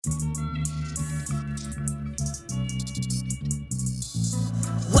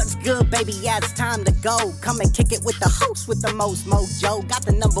good, baby? Yeah, it's time to go. Come and kick it with the host with the most mojo. Got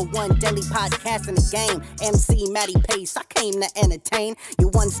the #1 daily podcast in the game. MC Matty Pace, I came to entertain. Your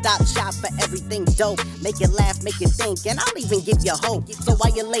one-stop shop for everything dope. Make you laugh, make you think, and I'll even give you hope. So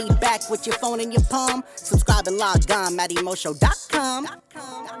while you're laid back with your phone in your palm, subscribe and log on, MattyMoShow.com.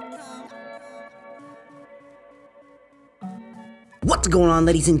 What's going on,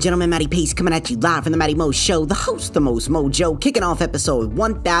 ladies and gentlemen? Matty Pace coming at you live from the Matty Mo Show, the host, the most mojo, kicking off episode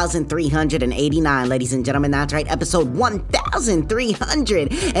 1389, ladies and gentlemen. That's right, episode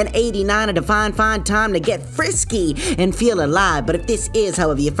 1389, a divine fine time to get frisky and feel alive. But if this is,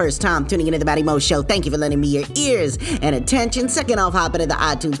 however, your first time tuning into the Matty Mo Show, thank you for lending me your ears and attention. Second off, hop into the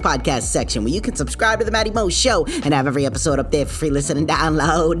iTunes podcast section where you can subscribe to the Matty Mo Show and have every episode up there for free listen and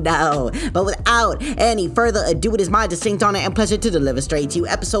download. No. But without any further ado, it is my distinct honor and pleasure to deliver straight to you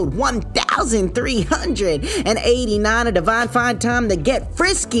episode 1389, a divine fine time to get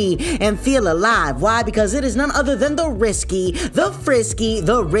frisky and feel alive. Why? Because it is none other than the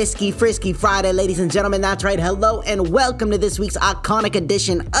Frisky Friday, ladies and gentlemen. That's right. Hello and welcome to this week's iconic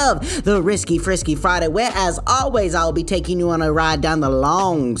edition of the Frisky Friday, where as always I will be taking you on a ride down the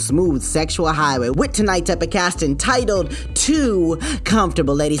long, smooth sexual highway with tonight's epicast entitled Too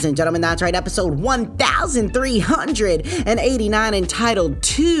Comfortable, ladies and gentlemen. That's right, episode 1389 entitled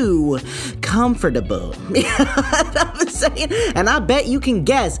Too Comfortable. I'm saying, and I bet you can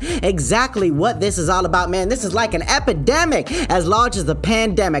guess exactly what this is all about, man. This is like an epidemic as large as the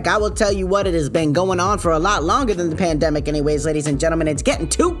pandemic. I will tell you what, it has been going on for a lot longer than the pandemic anyways, ladies and gentlemen. It's getting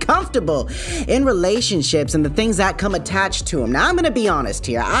too comfortable in relationships and the things that come attached to them. Now, I'm going to be honest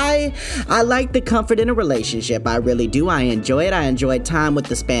here. I like the comfort in a relationship. I really do. I enjoy it. I enjoy time with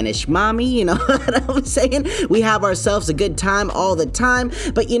the Spanish mommy. You know what I'm saying? We have ourselves a good time all the time.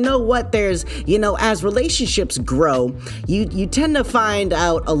 But you know what? There's, as relationships grow, you tend to find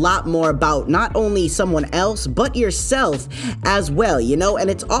out a lot more about not only someone else, but yourself as well, and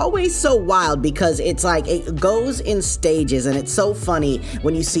it's always so wild because it's like it goes in stages, and it's so funny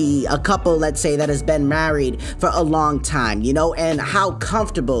when you see a couple, let's say, that has been married for a long time, and how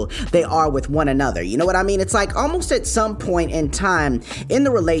comfortable they are with one another. You know what I mean? It's like almost at some point in time in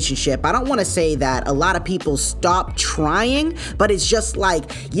the relationship, I don't want to say that a lot of people stop trying, but it's just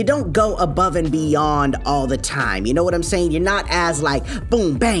like you don't go above and beyond all the time. You know what I'm saying? You're not as like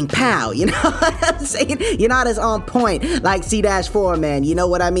boom, bang, pow. You know what I'm saying? You're not as on point like C-4, man. You know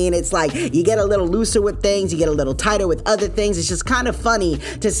what I mean? It's like you get a little looser with things, you get a little tighter with other things. It's just kind of funny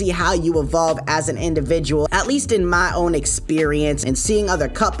to see how you evolve as an individual, at least in my own experience, and seeing other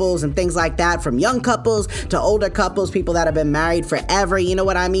couples and things like that, from young couples to older couples, people that have been married forever. You know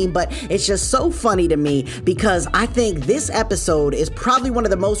what I mean? But it's just so funny to me because I think this episode is probably one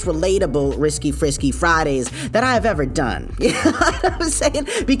of the most relatable Frisky Fridays that I have ever done. You know what I'm saying?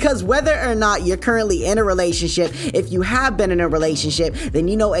 Because whether or not you're currently in a relationship, if you have been in a relationship, then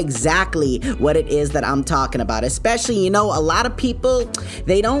you know exactly what it is that I'm talking about. Especially, a lot of people,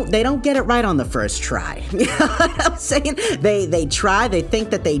 they don't get it right on the first try. You know what I'm saying? They try, they think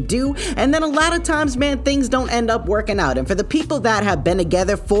that they do, and then a lot of times, man, things don't end up working out. And for the people that have been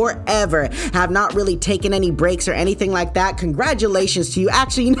together forever, have not really taken any breaks or anything like that, congratulations to you.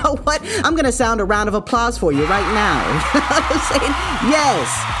 Actually, you know what? I'm gonna sound a round of applause for you right now. You know what I'm saying?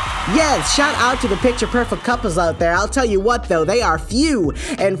 Yes, shout out to the picture perfect couples out there. I'll tell you what though, they are few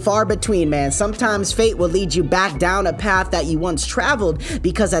and far between, man. Sometimes fate will lead you back down a path that you once traveled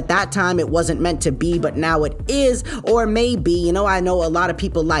because at that time it wasn't meant to be, but now it is, or maybe, I know a lot of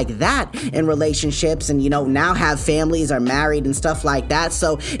people like that in relationships and, now have families, are married and stuff like that.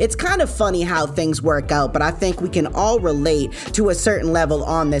 So it's kind of funny how things work out, but I think we can all relate to a certain level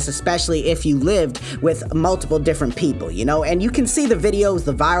on this, especially if you lived with multiple different people, and you can see the videos,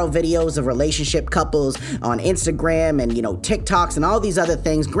 the viral videos of relationship couples on Instagram and, TikToks and all these other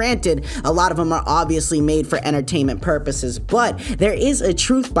things. Granted, a lot of them are obviously made for entertainment purposes, but there is a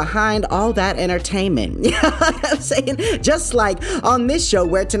truth behind all that entertainment. You know what I'm saying? Just like on this show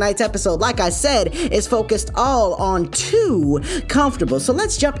where tonight's episode, like I said, is focused all on too comfortable. So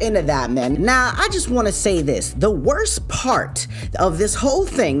let's jump into that, man. Now, I just want to say this. The worst part of this whole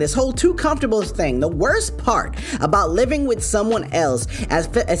thing, this whole too comfortable thing, the worst part about living with someone else,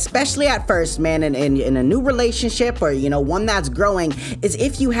 especially at first, man, in a new relationship or, one that's growing, is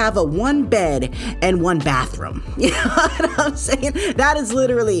if you have a one bed and one bathroom. You know what I'm saying? That is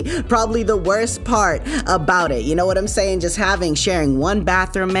literally probably the worst part about it. You know what I'm saying? Just sharing one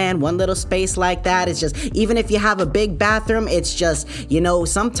bathroom, man, one little space like that. It's just, even if you have a big bathroom, it's just,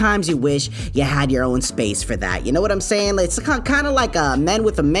 sometimes you wish you had your own space for that. You know what I'm saying? It's kind of like men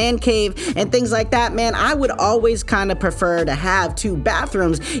with a man cave and things like that, man. I would always kind of prefer to have two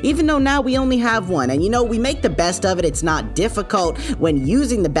bathrooms even though now we only have one. And we make the best of it. It's not difficult when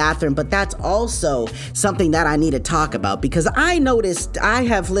using the bathroom, but that's also something that I need to talk about, because I noticed I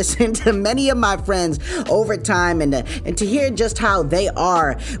have listened to many of my friends over time, and to hear just how they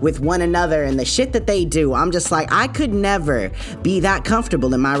are with one another and the shit that they do. I'm just like, I could never be that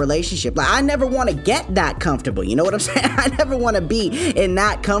comfortable in my relationship. Like, I never want to get that comfortable. You know what I'm saying? I never want to be in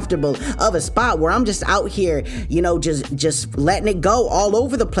that comfortable of a spot where I'm just out here, just letting it go all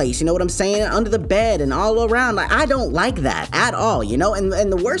over the place. You know what I'm saying? Under the bed and all around. Like, I don't like that at all,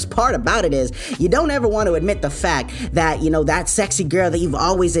 and the worst part about it is you don't ever want to admit the fact that, that sexy girl that you've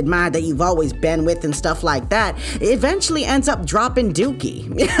always admired, that you've always been with and stuff like that, eventually ends up dropping dookie.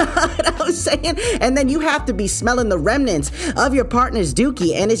 You know what I was saying? And then you have to be smelling the remnants of your partner's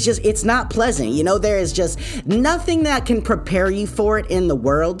dookie, and it's not pleasant. There is just nothing that can prepare you for it in the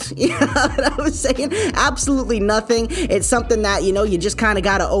world. You know what I was saying? Absolutely nothing. It's something that, you just kind of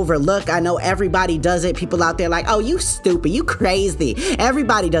got to overlook. I know everybody does it. People out there like, oh, you stupid, you crazy.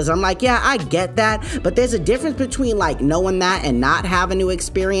 Everybody does it. I'm like, yeah, I get that, but there's a difference between like knowing that and not having to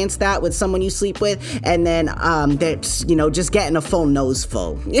experience that with someone you sleep with, and then that's, just getting a full nose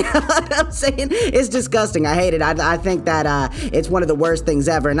full. You know what I'm saying? It's disgusting. I hate it. I think that it's one of the worst things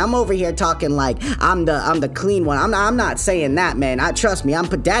ever. And I'm over here talking like I'm the clean one. I'm not saying that, man. Trust me.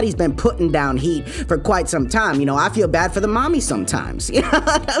 Daddy's been putting down heat for quite some time. I feel bad for the mommy sometimes. You know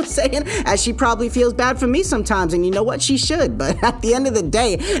what I'm saying? As she probably feels bad for me sometimes, and you know what? She should. But at the end of the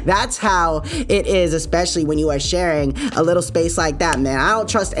day, that's how it is, especially when you are sharing a little space like that, man. I don't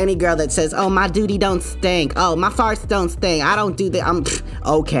trust any girl that says, oh, my duty don't stink. Oh, my farts don't stink. I don't do that. I'm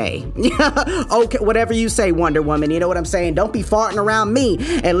okay. Okay, whatever you say, Wonder Woman. You know what I'm saying? Don't be farting around me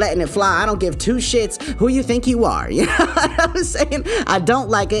and letting it fly. I don't give two shits who you think you are. You know what I'm saying? I don't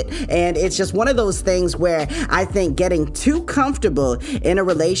like it, and it's just one of those things where I think getting too comfortable in a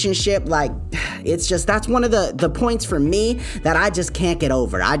relationship, like, that's one of the points for me that I just can't get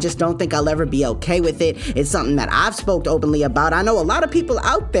over. I just don't think I'll ever be okay with it. It's something that I've spoke openly about. I know a lot of people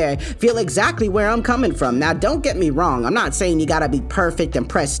out there feel exactly where I'm coming from. Now, don't get me wrong. I'm not saying you gotta be perfect and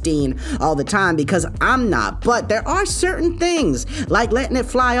pristine all the time, because I'm not. But there are certain things, like letting it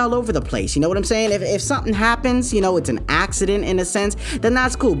fly all over the place. You know what I'm saying? If something happens, it's an accident in a sense, then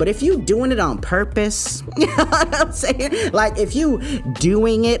that's cool. But if you doing it on purpose, you know what I'm saying? Like, if you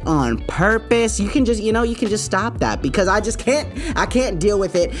doing it on purpose, you can just stop that, because I can't deal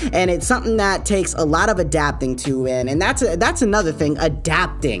with it. And it's something that takes a lot of adapting to, and that's another thing,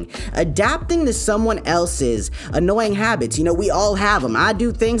 adapting to someone else's annoying habits. We all have them. I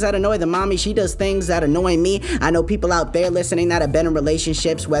do things that annoy the mommy. She does things that annoy me. I know people out there listening that have been in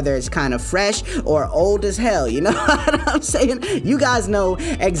relationships, whether it's kind of fresh or old as hell. You know what I'm saying? You guys know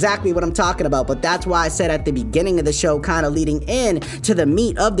exactly what I'm talking about, but that's why I said at the beginning of the show, kind of leading in to the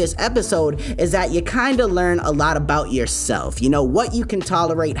meat of this episode, is that you kind of learn a lot about yourself. What you can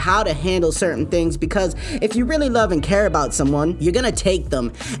tolerate, how to handle certain things, because if you really love and care about someone, you're gonna take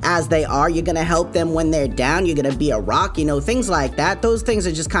them as they are. You're gonna help them when they're down. You're gonna be a rock, things like that. Those things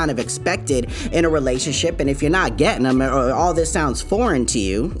are just kind of expected in a relationship, and if you're not getting them, or all this sounds foreign to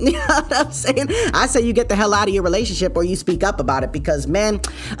you, you know what I'm saying? I say you get the hell out of your relationship, or you speak up about it, because, man,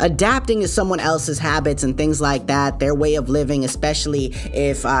 adapting to someone else's habits and things like that, their way of living, especially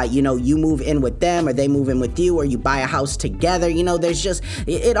if, you move in with them, or they move in with you, or you buy a house together, there's just,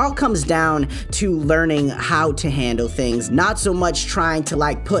 it all comes down to learning how to handle things, not so much trying to,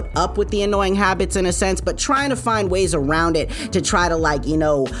 like, put up with the annoying habits in a sense, but trying to find ways around it to try to, like,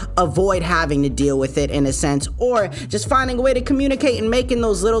 avoid having to deal with it in a sense, or just finding a way to communicate and making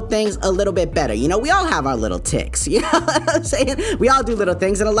those little things a little bit better. We all have our little ticks, you know what I'm saying? We all do little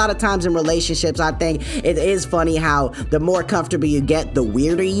things, and a lot of times in relationships, I think it is funny how the more comfortable you get, the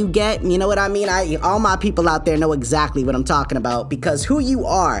weirder you get. You know what I mean? All my people out there know exactly what I'm talking about, because who you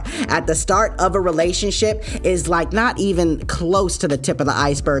are at the start of a relationship is like not even close to the tip of the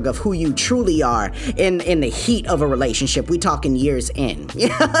iceberg of who you truly are in the heat of a relationship. We talking years in. You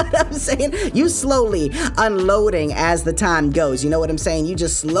know what I'm saying? You slowly unloading as the time goes. You know what I'm saying? You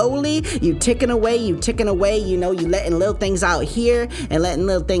just slowly, you ticking away, you letting little things out here and letting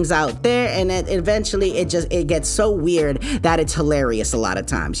little things out there, and then eventually it gets so weird that it's hilarious a lot of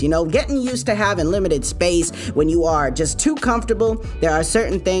times. Getting used to having limited space when you are just too comfortable. There are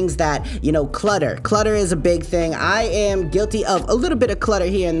certain things that, clutter is a big thing. I am guilty of a little bit of clutter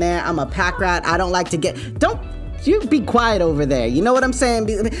here and there. I'm a pack rat. I don't like to You be quiet over there. You know what I'm saying?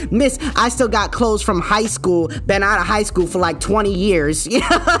 Miss, I still got clothes from high school. Been out of high school for like 20 years. You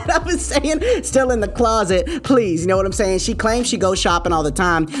know what I'm saying? Still in the closet. Please, you know what I'm saying? She claims she goes shopping all the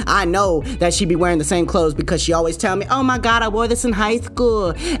time. I know that she be wearing the same clothes because she always tell me, oh my God, I wore this in high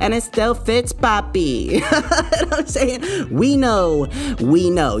school and it still fits, papi. You know what I'm saying? We know.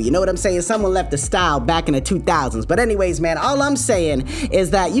 You know what I'm saying? Someone left the style back in the 2000s. But anyways, man, all I'm saying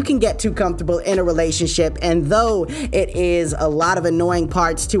is that you can get too comfortable in a relationship, and though it is a lot of annoying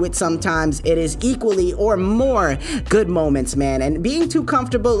parts to it sometimes, it is equally or more good moments, man. And being too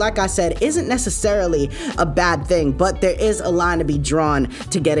comfortable, like I said, isn't necessarily a bad thing, but there is a line to be drawn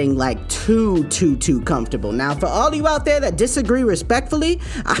to getting like too comfortable. Now, for all you out there that disagree respectfully,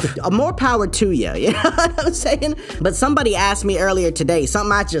 more power to you. You know what I'm saying? But somebody asked me earlier today,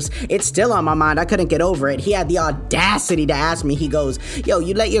 something it's still on my mind. I couldn't get over it. He had the audacity to ask me, he goes, yo,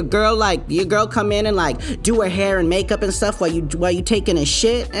 you let your girl come in and like do her hair and makeup and stuff while you taking a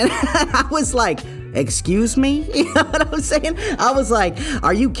shit? And I was like, excuse me? You know what I'm saying? I was like,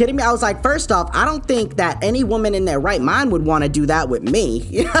 are you kidding me? I was like, first off, I don't think that any woman in their right mind would want to do that with me.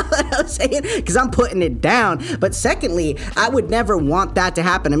 You know what I'm saying? Because I'm putting it down. But secondly, I would never want that to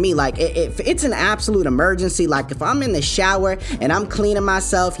happen to me. Like, if it's an absolute emergency, like if I'm in the shower and I'm cleaning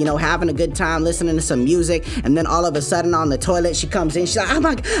myself, you know, having a good time, listening to some music, and then all of a sudden on the toilet, she comes in, she's like, oh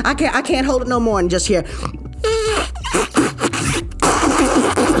my God, I can't hold it no more, and just hear,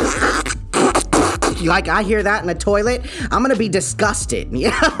 like I hear that in the toilet, I'm gonna be disgusted. You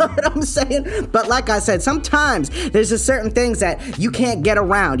know what I'm saying? But like I said, sometimes there's just certain things that you can't get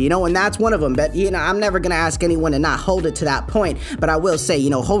around, you know, and that's one of them. But, you know, I'm never gonna ask anyone to not hold it to that point. But I will say,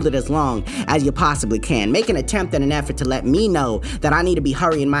 you know, hold it as long as you possibly can. Make an attempt and an effort to let me know that I need to be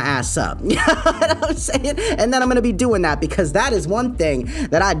hurrying my ass up. You know what I'm saying? And then I'm gonna be doing that, because that is one thing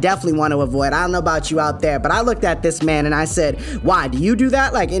that I definitely want to avoid. I don't know about you out there, but I looked at this man and I said, why, do you do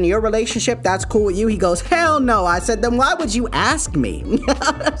that? Like in your relationship, that's cool with you? He goes, hell no. I said, then why would you ask me? You know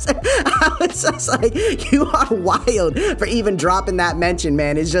what I'm saying? I was just like, you are wild for even dropping that mention,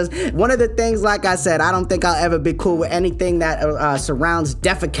 man. It's just one of the things, like I said, I don't think I'll ever be cool with anything that surrounds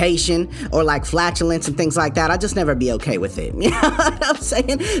defecation or like flatulence and things like that. I'll just never be okay with it. You know what I'm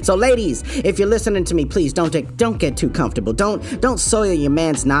saying? So ladies, if you're listening to me, please don't get too comfortable. Don't soil your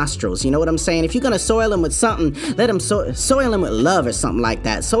man's nostrils. You know what I'm saying? If you're gonna soil him with something, let him soil him with love or something like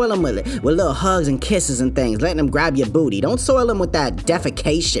that. Soil him with little hugs and kisses and things, letting them grab your booty. Don't soil them with that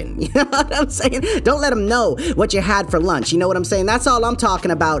defecation. You know what I'm saying? Don't let them know what you had for lunch. You know what I'm saying? That's all I'm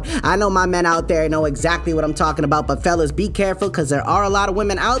talking about. I know my men out there know exactly what I'm talking about, but fellas, be careful, because there are a lot of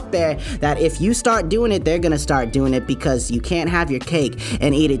women out there that if you start doing it, they're gonna start doing it, because you can't have your cake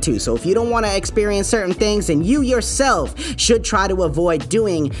and eat it too. So if you don't want to experience certain things, then you yourself should try to avoid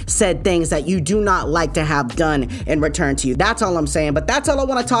doing said things that you do not like to have done in return to you. That's all I'm saying, but that's all I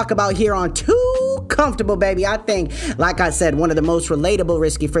want to talk about here on Too Comfortable, baby. I think, like I said, one of the most relatable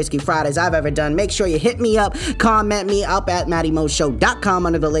Risky Frisky Fridays I've ever done. Make sure you hit me up, comment me up at mattymoshow.com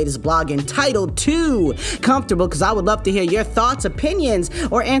under the latest blog entitled Too Comfortable, because I would love to hear your thoughts, opinions,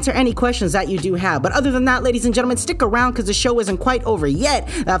 or answer any questions that you do have. But other than that, ladies and gentlemen, stick around, because the show isn't quite over yet.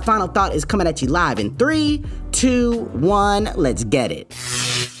 That final thought is coming at you live in 3, 2, 1, let's get it.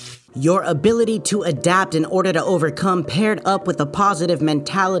 Your ability to adapt in order to overcome, paired up with a positive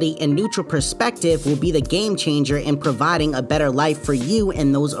mentality and neutral perspective, will be the game changer in providing a better life for you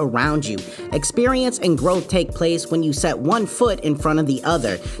and those around you. Experience and growth take place when you set one foot in front of the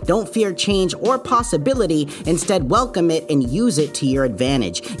other. Don't fear change or possibility. Instead, welcome it and use it to your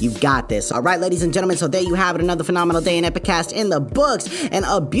advantage. You've got this. All right, ladies and gentlemen, so there you have it. Another phenomenal day in Epicast in the books, and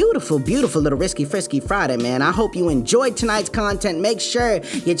a beautiful, beautiful little Risky Frisky Friday, man. I hope you enjoyed tonight's content. Make sure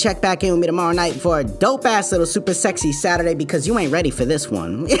you check back in with me tomorrow night for a dope-ass little super sexy Saturday, because you ain't ready for this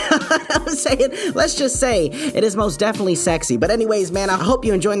one. You know what I'm saying? Let's just say it is most definitely sexy. But anyways, man, I hope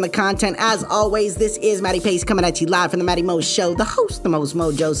you're enjoying the content. As always, this is Matty Pace coming at you live from the Matty Mo Show, the host, the most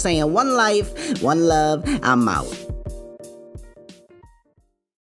mojo, saying one life, one love, I'm out.